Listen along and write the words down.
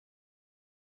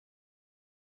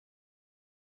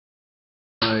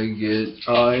I get?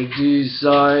 I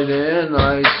decide and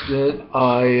I spit.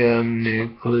 I am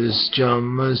Nicholas John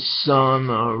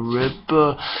Messana,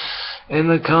 Ripper, and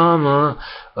the comma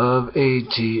of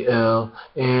ATL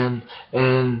and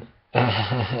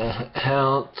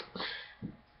health.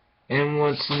 And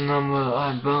what's the number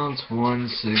I bounce?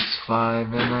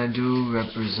 165, and I do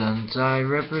represent. I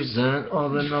represent all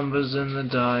the numbers in the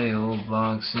dial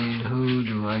boxing. Who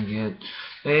do I get?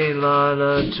 A lot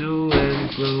of to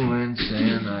influence,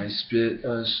 and I spit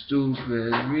a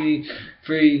stupid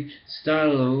free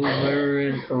style over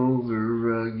and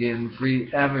over again.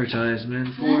 Free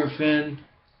advertisement for Finn.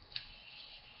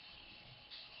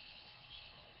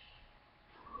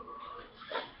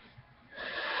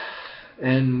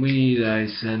 And weed I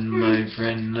send my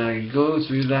friend, I go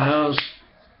through the house,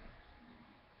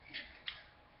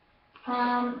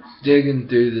 digging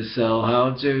through the cell,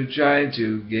 how to try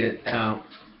to get out.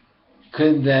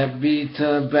 Could that be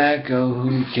tobacco?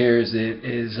 Who cares? It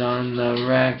is on the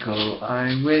rackle.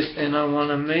 I wit and I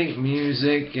wanna make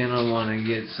music and I wanna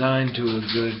get signed to a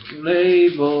good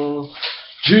label.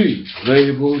 G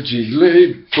label,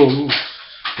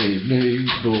 a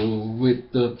label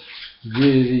with the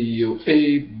video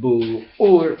able,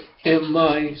 or am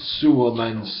I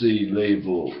immanency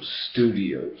label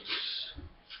studios?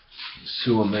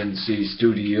 Immanency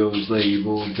Studios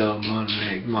label,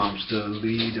 demonic monster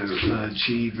leader,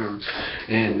 achiever,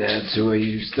 and that's who I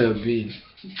used to be.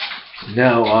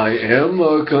 Now I am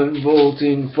a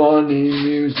convulsing funny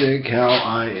music, how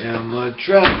I am a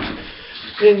trapped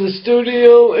in the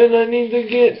studio and I need to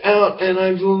get out, and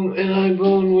I boom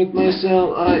with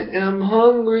myself. I am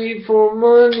hungry for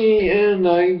money and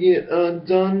I get a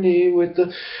dunny with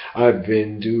the. I've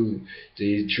been to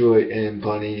Detroit and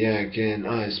Pontiac and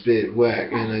I spit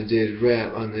whack and I did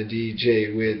rap on the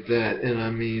DJ with that, and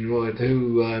I mean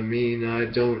who I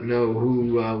don't know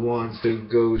who wants to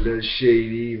go to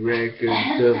Shady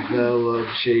Records, develop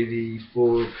Shady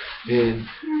 4 and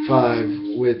 5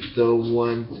 with the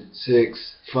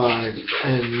 165,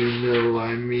 and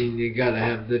you gotta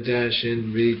have the dash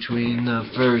in between the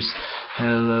first.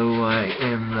 Hello, I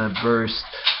am the burst,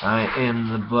 I am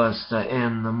the bust, I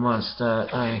am the mustard,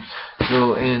 I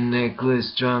go in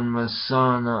Nicholas John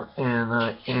Messana, and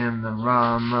I am the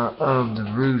Rama of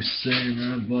the roost,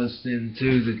 and I bust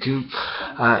into the coop.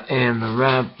 I am the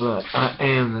rapper, I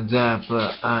am the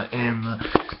dapper, I am the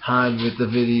hide with the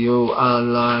video, I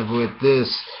live with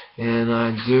this. And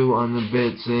I do on the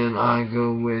bits, and I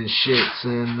go with shits,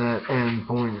 and that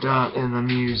endpoint dot in the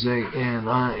music, and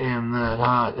I am that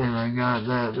hot, and I got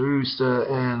that rooster,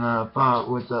 and I pop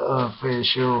with the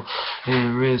official,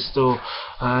 and Riddle.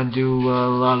 I do a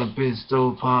lot of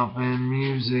pistol poppin'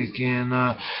 music, and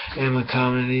I am a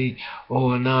comedy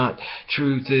or not.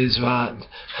 Truth is right.